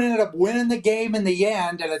 Saskatchewan ended up winning the game in the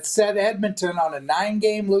end, and it set Edmonton on a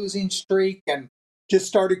 9-game losing streak and just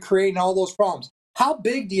started creating all those problems. How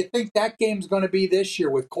big do you think that game's going to be this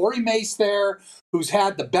year with Corey Mace there, who's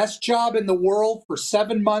had the best job in the world for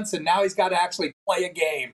 7 months, and now he's got to actually play a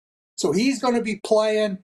game? So he's going to be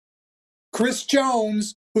playing Chris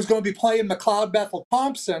Jones, who's going to be playing McLeod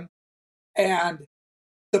Bethel-Thompson, and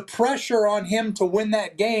the pressure on him to win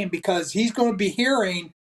that game, because he's going to be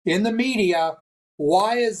hearing in the media,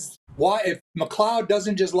 why if McLeod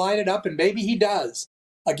doesn't just light it up, and maybe he does.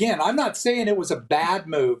 Again, I'm not saying it was a bad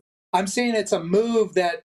move. I'm saying it's a move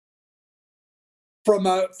that, from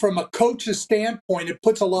a coach's standpoint, it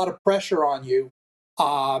puts a lot of pressure on you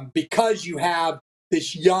because you have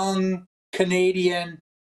this young Canadian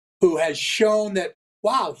who has shown that,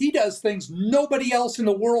 wow, he does things nobody else in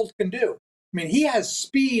the world can do. I mean, he has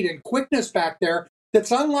speed and quickness back there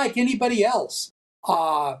that's unlike anybody else.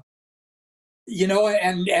 You know,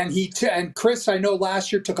 and Chris, I know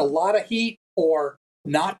last year took a lot of heat for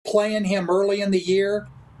not playing him early in the year.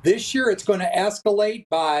 This year, it's going to escalate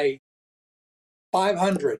by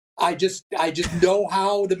 500. I just know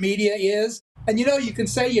how the media is. And, you know, you can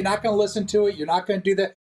say you're not going to listen to it. You're not going to do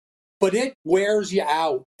that. But it wears you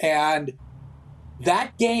out. And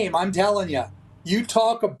that game, I'm telling you, you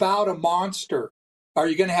talk about a monster. Are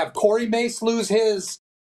you going to have Corey Mace lose his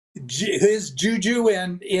juju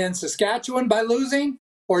in Saskatchewan by losing?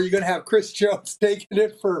 Or are you going to have Chris Jones taking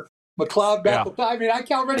it for McLeod Bethel? Yeah. I mean, I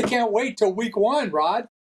already can't wait till week 1, Rod.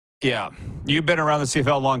 Yeah. You've been around the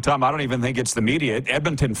CFL a long time. I don't even think it's the media.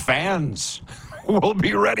 Edmonton fans will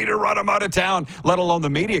be ready to run them out of town, let alone the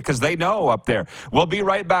media, because they know up there. We'll be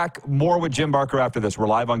right back. More with Jim Barker after this. We're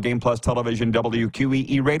live on Game Plus Television,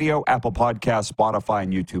 WQEE Radio, Apple Podcasts, Spotify,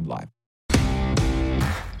 and YouTube Live.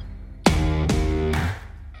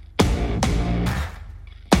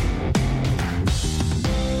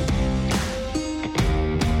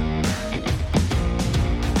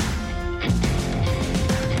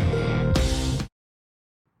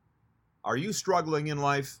 Are you struggling in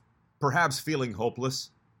life, perhaps feeling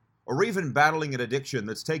hopeless, or even battling an addiction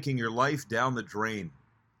that's taking your life down the drain?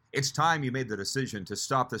 It's time you made the decision to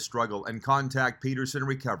stop the struggle and contact Peterson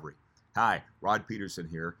Recovery. Hi, Rod Peterson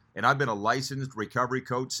here, and I've been a licensed recovery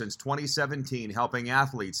coach since 2017, helping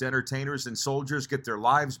athletes, entertainers, and soldiers get their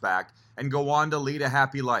lives back and go on to lead a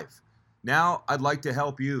happy life. Now, I'd like to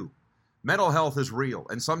help you. Mental health is real,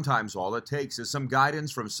 and sometimes all it takes is some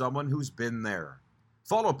guidance from someone who's been there.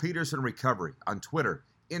 Follow Peterson Recovery on Twitter,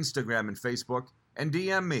 Instagram, and Facebook, and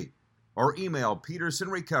DM me, or email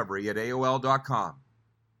petersonrecovery@aol.com.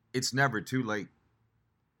 It's never too late.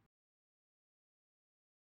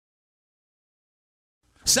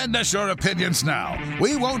 Send us your opinions now.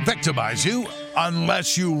 We won't victimize you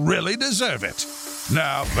unless you really deserve it.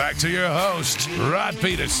 Now, back to your host, Rod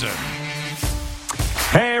Peterson.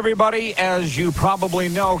 Hey, everybody. As you probably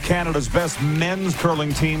know, Canada's best men's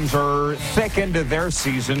curling teams are thick into their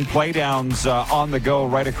season. Playdowns on the go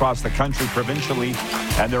right across the country provincially,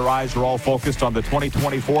 and their eyes are all focused on the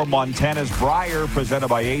 2024 Montana's Brier, presented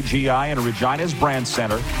by AGI and Regina's Brand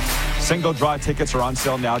Center. Single draw tickets are on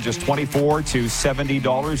sale now, just $24 to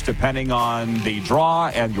 $70, depending on the draw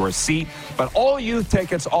and your seat. But all youth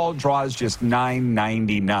tickets, all draws, just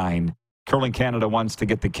 $9.99. Curling Canada wants to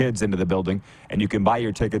get the kids into the building, and you can buy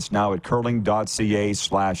your tickets now at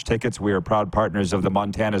curling.ca/tickets. We are proud partners of the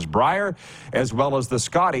Montana's Brier, as well as the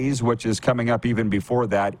Scotties, which is coming up even before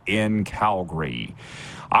that in Calgary.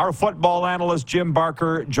 Our football analyst, Jim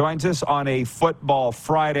Barker, joins us on a Football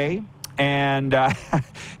Friday. And,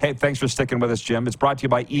 hey, thanks for sticking with us, Jim. It's brought to you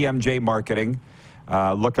by EMJ Marketing.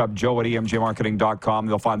 Look up Joe at emjmarketing.com.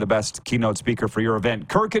 You'll find the best keynote speaker for your event.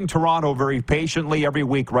 Kirk in Toronto very patiently every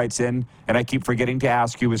week writes in, and I keep forgetting to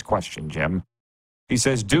ask you his question, Jim. He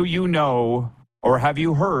says, do you know or have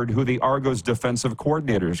you heard who the Argos defensive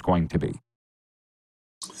coordinator is going to be?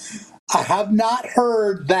 I have not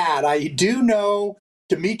heard that. I do know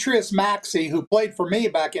Demetrius Maxey, who played for me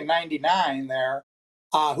back in '99 there,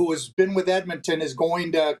 who has been with Edmonton, is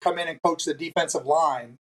going to come in and coach the defensive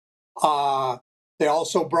line. They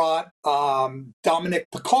also brought Dominic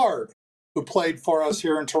Picard, who played for us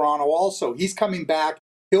here in Toronto also. He's coming back.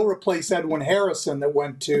 He'll replace Edwin Harrison that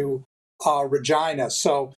went to Regina.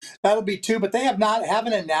 So that'll be two, but they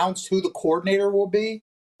haven't announced who the coordinator will be.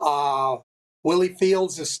 Willie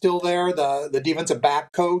Fields is still there, the defensive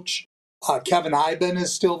back coach. Kevin Iben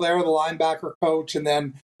is still there, the linebacker coach. And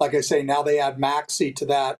then, like I say, now they add Maxey to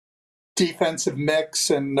that defensive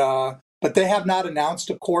mix. And but they have not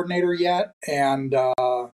announced a coordinator yet. And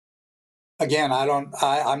again,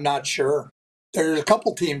 I'm not sure. There's a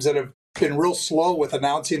couple teams that have been real slow with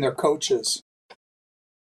announcing their coaches.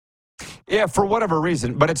 Yeah, for whatever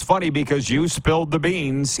reason. But it's funny because you spilled the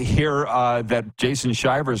beans here that Jason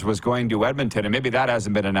Shivers was going to Edmonton, and maybe that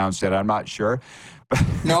hasn't been announced yet. I'm not sure.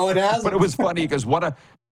 No, it hasn't. But it was funny because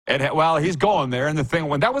he's going there, and the thing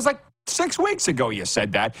when that was like 6 weeks ago you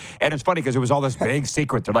said that, and it's funny because it was all this big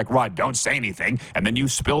secret. They're like, Rod, don't say anything, and then you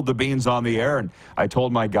spilled the beans on the air, and I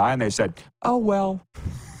told my guy, and they said, oh well.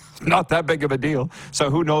 Not that big of a deal.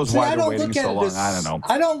 So who knows why they're waiting so long? I don't know.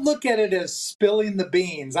 I don't look at it as spilling the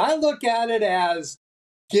beans. I look at it as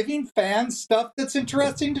giving fans stuff that's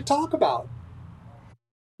interesting to talk about.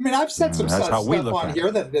 I mean, I've said some stuff on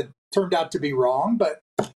here that turned out to be wrong, but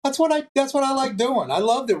that's what I like doing. I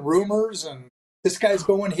love the rumors and this guy's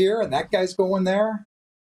going here and that guy's going there.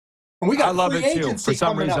 And we got free agency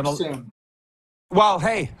coming up soon. Well,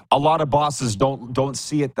 hey, a lot of bosses don't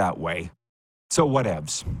see it that way. So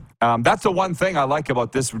whatevs. That's the one thing I like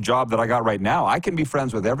about this job that I got right now. I can be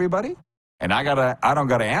friends with everybody, and I don't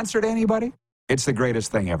got to answer to anybody. It's the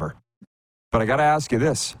greatest thing ever. But I got to ask you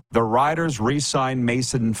this. The Riders re-signed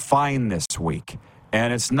Mason Fine this week,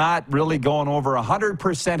 and it's not really going over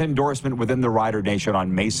 100% endorsement within the Rider Nation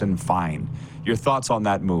on Mason Fine. Your thoughts on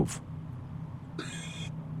that move?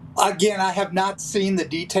 Again, I have not seen the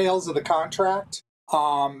details of the contract.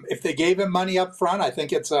 If they gave him money up front, I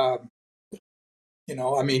think it's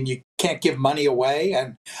you can't give money away.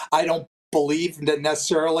 And I don't believe that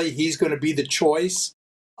necessarily he's going to be the choice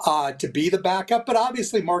to be the backup. But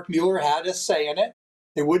obviously, Mark Mueller had a say in it.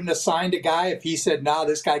 They wouldn't have signed a guy if he said, no,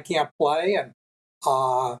 this guy can't play. And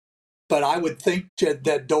but I would think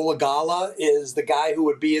that Dolagala is the guy who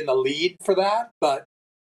would be in the lead for that. But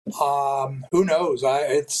who knows?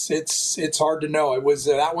 It's hard to know. It was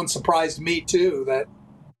that one surprised me too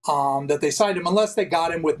that they signed him unless they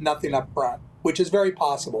got him with nothing up front, which is very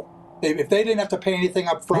possible. If they didn't have to pay anything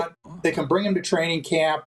up front, they can bring him to training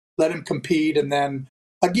camp, let him compete, and then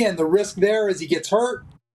again the risk there is he gets hurt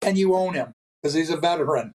and you own him because he's a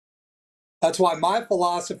veteran. That's why my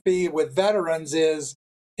philosophy with veterans is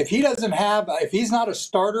if he's not a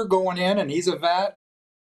starter going in and he's a vet,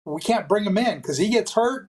 we can't bring him in because he gets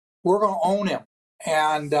hurt. We're going to own him.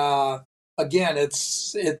 And again,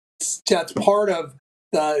 that's part of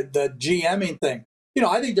the GMing thing.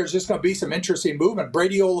 I think there's just going to be some interesting movement.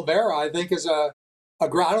 Brady Oliveira, I think, is I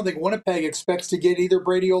don't think Winnipeg expects to get either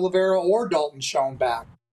Brady Oliveira or Dalton Schoen back.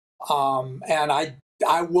 And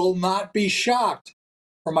I will not be shocked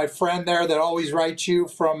for my friend there that always writes you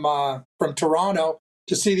from Toronto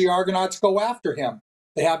to see the Argonauts go after him.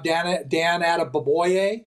 They have Dan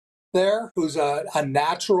Adeboboye there, who's a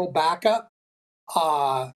natural backup.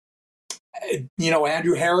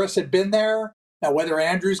 Andrew Harris had been there. Now, whether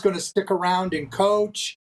Andrew's going to stick around and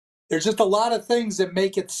coach, there's just a lot of things that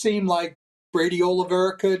make it seem like Brady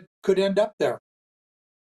Oliveira could end up there.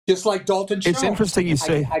 Just like Dalton Schoen. It's interesting you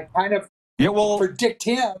say. I kind of predict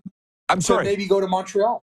him to maybe go to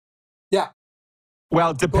Montreal. Yeah.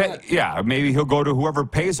 Well, maybe he'll go to whoever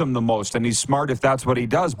pays him the most, and he's smart if that's what he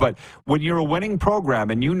does. But when you're a winning program,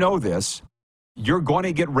 and you know this, you're going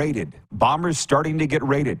to get rated. Bombers starting to get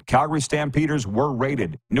rated. Calgary Stampeders were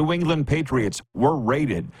rated. New England Patriots were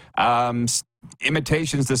rated.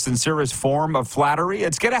 Imitation's the sincerest form of flattery.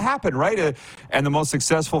 It's going to happen, right? And the most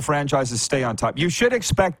successful franchises stay on top. You should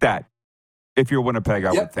expect that if you're Winnipeg,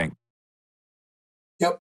 I would think.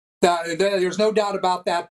 Yep. There's no doubt about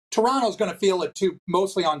that. Toronto's going to feel it too,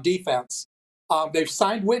 mostly on defense. They've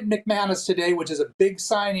signed Wynton McManus today, which is a big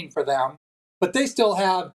signing for them, but they still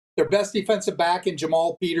have their best defensive back in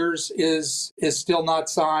Jamal Peters is still not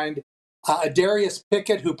signed. Darius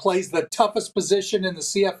Pickett, who plays the toughest position in the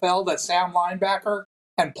CFL, that Sam linebacker,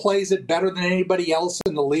 and plays it better than anybody else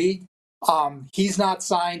in the league. He's not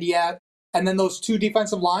signed yet. And then those two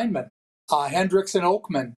defensive linemen, Hendricks and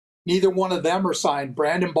Oakman, neither one of them are signed.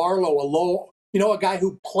 Brandon Barlow, a guy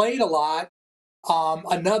who played a lot,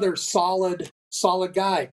 another solid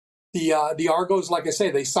guy. The Argos, like I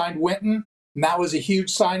say, they signed Wynton, and that was a huge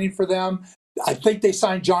signing for them. I think they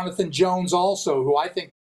signed Jonathan Jones also, who I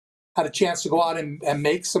think had a chance to go out and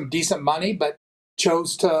make some decent money, but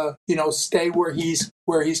chose to, stay where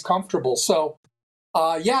he's comfortable. So,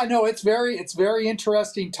 it's very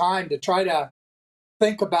interesting time to try to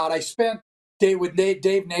think about.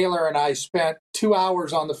 Dave Naylor and I spent 2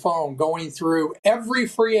 hours on the phone going through every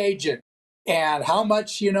free agent and how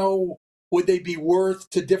much, would they be worth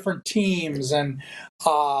to different teams. And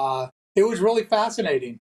it was really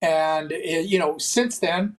fascinating. And, since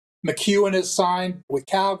then, McEwen has signed with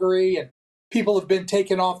Calgary and people have been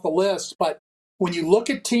taken off the list. But when you look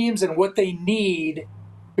at teams and what they need,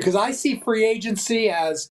 because I see free agency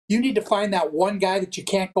as you need to find that one guy that you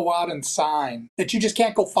can't go out and sign, that you just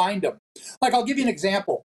can't go find him. Like, I'll give you an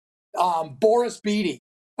example. Boris Beatty.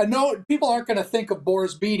 I know people aren't going to think of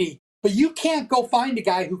Boris Beatty, but you can't go find a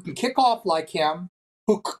guy who can kick off like him,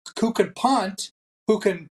 who can punt, who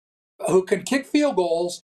can kick field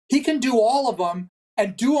goals. He can do all of them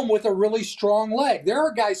and do them with a really strong leg. There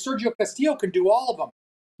are guys, Sergio Castillo can do all of them.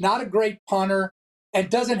 Not a great punter and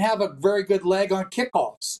doesn't have a very good leg on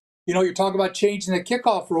kickoffs. You're talking about changing the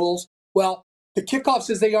kickoff rules. Well, the kickoffs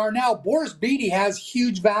as they are now, Boris Beatty has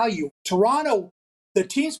huge value. Toronto, the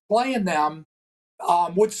teams playing them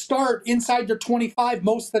would start inside their 25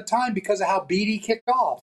 most of the time because of how Beatty kicked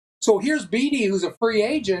off. So here's Beatty, who's a free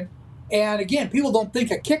agent. And again, people don't think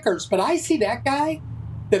of kickers, but I see that guy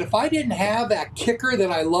that if I didn't have that kicker that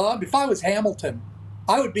I loved, if I was Hamilton,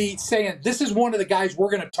 I would be saying, this is one of the guys we're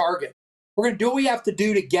going to target. We're going to do what we have to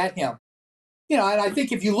do to get him. and I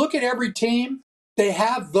think if you look at every team, they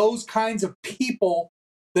have those kinds of people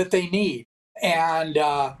that they need. And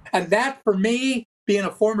that, for me, being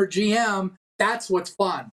a former GM, that's what's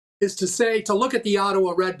fun, is to look at the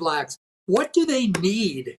Ottawa Red Blacks. What do they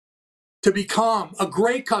need to become a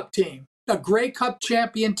Grey Cup team, a Grey Cup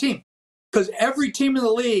champion team? Because every team in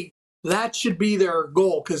the league, that should be their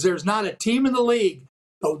goal, because there's not a team in the league.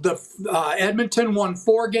 Edmonton won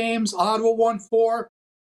 4 games, Ottawa won 4.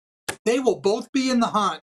 They will both be in the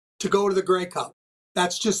hunt to go to the Grey Cup.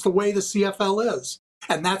 That's just the way the CFL is.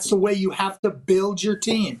 And that's the way you have to build your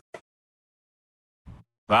team.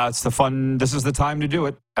 It's the fun. This is the time to do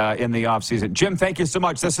it in the offseason. Jim, thank you so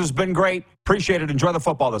much. This has been great. Appreciate it. Enjoy the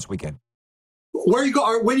football this weekend. Where you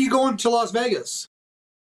go? When are you going to Las Vegas?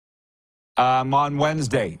 On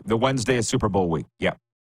Wednesday. The Wednesday is Super Bowl week. Yeah.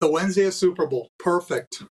 The Wednesday is Super Bowl.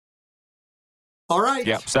 Perfect. All right.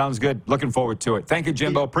 Yeah, sounds good. Looking forward to it. Thank you,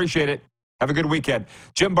 Jimbo. Appreciate it. Have a good weekend.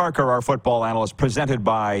 Jim Barker, our football analyst, presented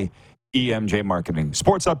by EMJ Marketing.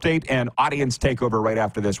 Sports update and audience takeover right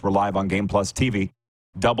after this. We're live on Game Plus TV,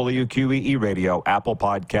 WQEE Radio, Apple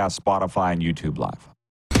Podcasts, Spotify, and YouTube Live.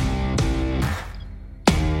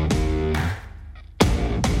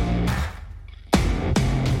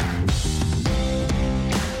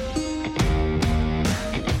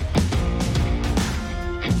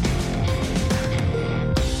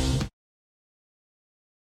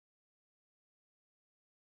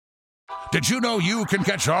 Did you know you can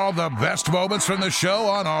catch all the best moments from the show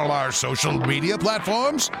on all our social media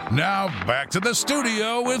platforms? Now back to the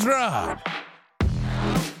studio with Rod.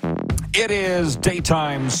 It is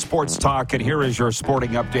daytime sports talk, and here is your sporting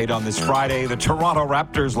update on this Friday. The Toronto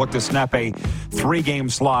Raptors look to snap a 3-game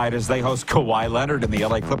slide as they host Kawhi Leonard and the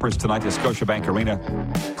LA Clippers tonight at Scotiabank Arena.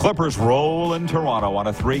 Clippers roll in Toronto on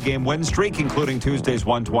a 3-game win streak, including Tuesday's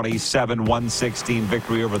 127-116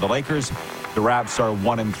 victory over the Lakers. The Raps are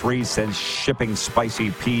 1-3 since shipping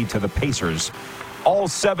Spicy P to the Pacers. All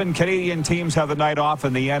 7 Canadian teams have the night off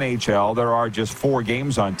in the NHL. There are just 4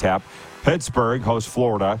 games on tap. Pittsburgh hosts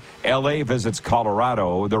Florida. LA visits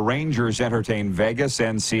Colorado. The Rangers entertain Vegas,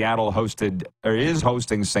 and Seattle is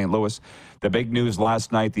hosting St. Louis. The big news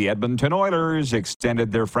last night, the Edmonton Oilers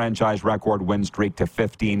extended their franchise record win streak to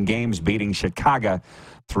 15 games, beating Chicago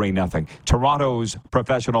 3-0. Toronto's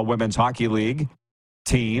Professional Women's Hockey League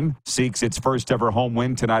team seeks its first ever home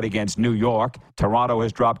win tonight against New York. Toronto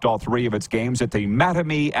has dropped all 3 of its games at the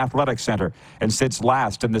Mattamy Athletic Center and sits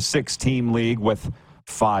last in the 6-team league with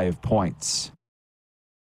 5 points.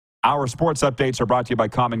 Our sports updates are brought to you by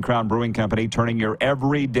Common Crown Brewing Company, turning your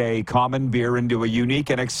everyday common beer into a unique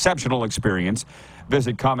and exceptional experience.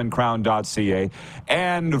 Visit commoncrown.ca.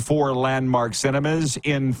 And for Landmark Cinemas,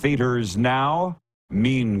 in theaters now,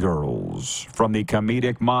 Mean Girls. From the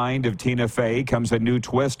comedic mind of Tina Fey comes a new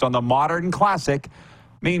twist on the modern classic,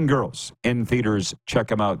 Mean Girls. In theaters, check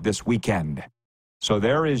them out this weekend. So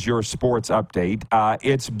there is your sports update.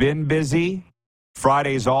 It's been busy.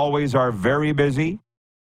 Fridays always are very busy.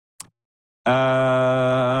 Paul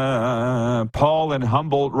in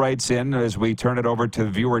Humboldt writes in as we turn it over to the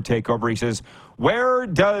viewer takeover. He says, where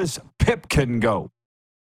does Pipkin go?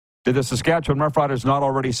 Did the Saskatchewan Roughriders not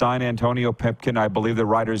already sign Antonio Pipkin? I believe the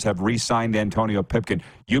Riders have re-signed Antonio Pipkin.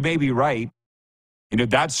 You may be right. You know,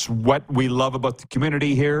 that's what we love about the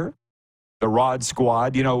community here, the Rod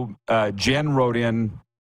Squad. You know, Jen wrote in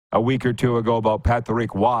a week or 2 ago about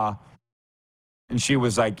Patrick Waugh. And she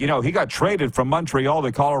was like, you know, he got traded from Montreal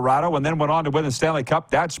to Colorado and then went on to win the Stanley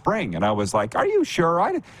Cup that spring. And I was like, are you sure?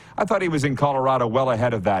 I thought he was in Colorado well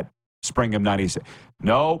ahead of that spring of 96.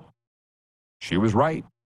 No, she was right.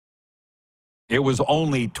 It was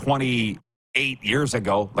only 28 years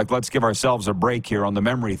ago. Like, let's give ourselves a break here on the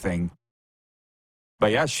memory thing.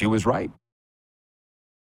 But yes, she was right.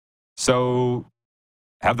 So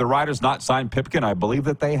have the Riders not signed Pipkin? I believe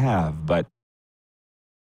that they have, but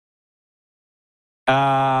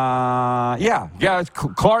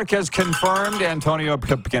Clark has confirmed Antonio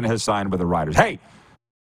Pipkin has signed with the Riders. Hey,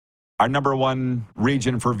 our number 1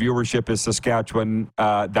 region for viewership is Saskatchewan.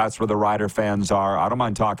 That's where the Rider fans are. I don't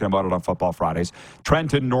mind talking about it on Football Fridays.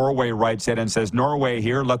 Trenton, Norway writes in and says, Norway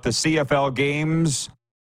here, let the CFL game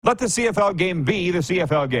be the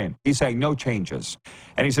CFL game. He's saying no changes.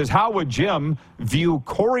 And he says, how would Jim view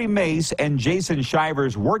Corey Mace and Jason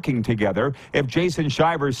Shivers working together if Jason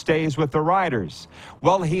Shivers stays with the Riders?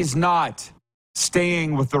 Well, he's not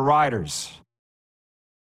staying with the Riders.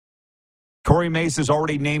 Corey Mace has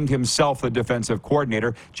already named himself the defensive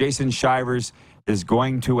coordinator. Jason Shivers is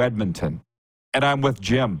going to Edmonton. And I'm with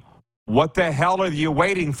Jim. What the hell are you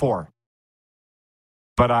waiting for?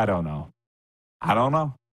 But I don't know.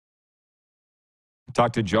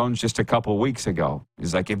 Talked to Jones just a couple weeks ago.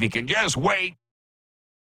 He's like, if you can just wait.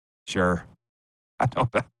 Sure. I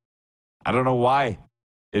don't know why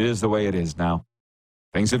it is the way it is now.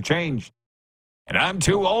 Things have changed. And I'm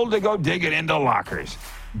too old to go digging into lockers.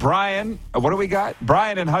 Brian, what do we got?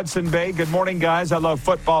 Brian in Hudson Bay. Good morning, guys. I love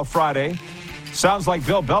Football Friday. Sounds like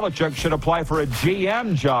Bill Belichick should apply for a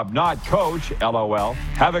GM job, not coach. LOL.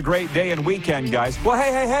 Have a great day and weekend, guys. Well,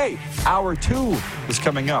 hey. Hour 2 is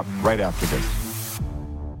coming up right after this.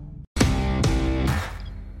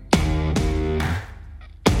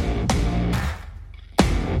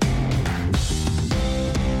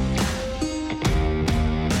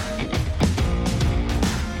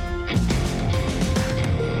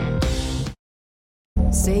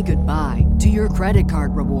 Say goodbye to your credit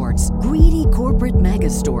card rewards. Greedy corporate mega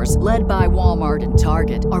stores, led by Walmart and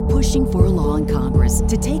Target, are pushing for a law in Congress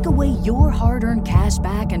to take away your hard-earned cash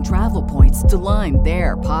back and travel points to line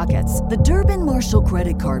their pockets. The Durbin-Marshall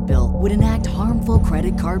credit card bill would enact harmful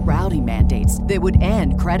credit card routing mandates that would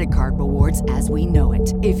end credit card rewards as we know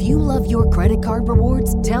it. If you love your credit card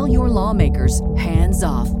rewards, tell your lawmakers, hands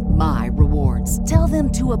off my rewards. Tell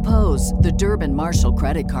them to oppose the Durbin-Marshall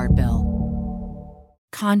credit card bill.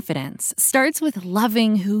 Confidence starts with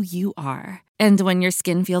loving who you are. And when your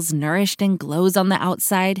skin feels nourished and glows on the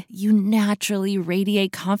outside, you naturally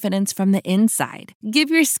radiate confidence from the inside.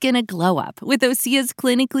 Give your skin a glow up with Osea's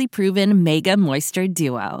clinically proven Mega Moisture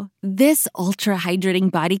Duo. This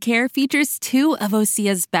ultra-hydrating body care features 2 of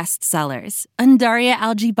Osea's best sellers, Undaria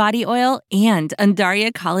Algae Body Oil and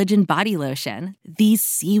Undaria Collagen Body Lotion. These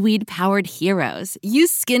seaweed-powered heroes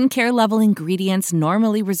use skincare-level ingredients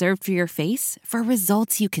normally reserved for your face for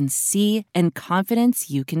results you can see and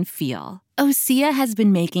confidence you can feel. Osea has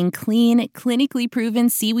been making clean, clinically proven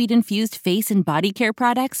seaweed-infused face and body care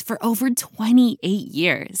products for over 28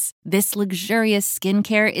 years. This luxurious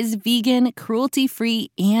skincare is vegan, cruelty-free,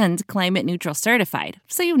 and climate-neutral certified,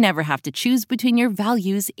 so you never have to choose between your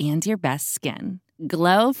values and your best skin.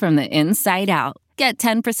 Glow from the inside out. Get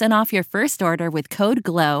 10% off your first order with code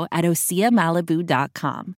GLOW at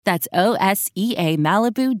OseaMalibu.com. That's OSEA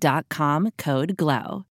Malibu.com, code GLOW.